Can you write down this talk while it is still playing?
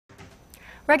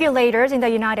Regulators in the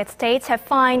United States have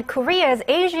fined Korea's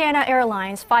Asiana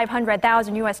Airlines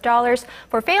 $500,000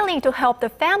 for failing to help the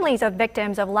families of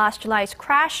victims of last July's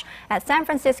crash at San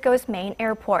Francisco's main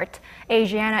airport.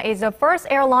 Asiana is the first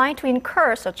airline to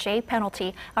incur such a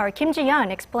penalty. Our Kim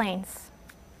Ji-yeon explains.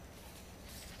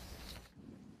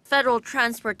 Federal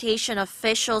transportation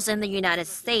officials in the United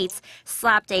States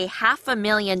slapped a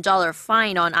 $500,000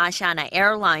 fine on Asiana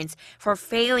Airlines for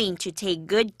failing to take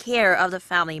good care of the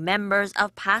family members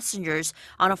of passengers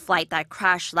on a flight that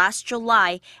crashed last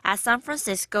July at San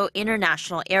Francisco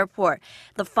International Airport.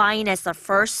 The fine is the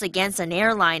first against an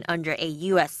airline under a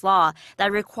U.S. law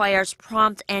that requires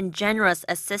prompt and generous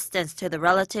assistance to the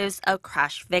relatives of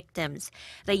crash victims.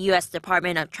 The U.S.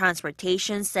 Department of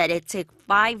Transportation said it took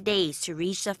 5 days to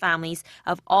reach the families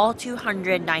of all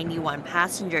 291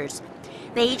 passengers.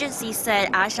 The agency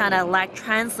said Asiana lacked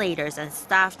translators and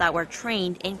staff that were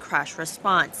trained in crash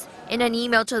response. In an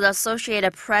email to the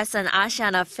Associated Press, an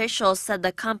Asiana official said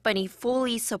the company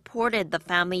fully supported the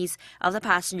families of the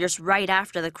passengers right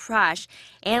after the crash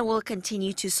and will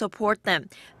continue to support them.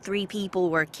 3 people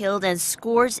were killed and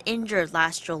scores injured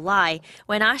last July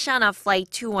when Asiana Flight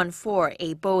 214,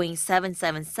 a Boeing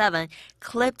 777,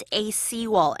 clipped a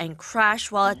seawall and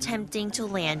crashed while attempting to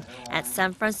land at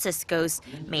San Francisco's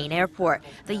main airport.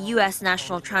 The U.S.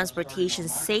 National Transportation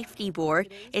Safety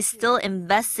Board is still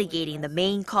investigating the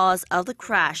main cause of the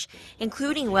crash,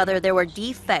 including whether there were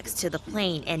defects to the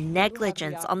plane and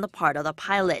negligence on the part of the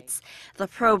pilots. The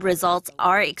probe results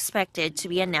are expected to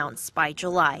be announced by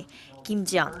July. Kim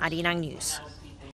Ji-yeon, Arirang News.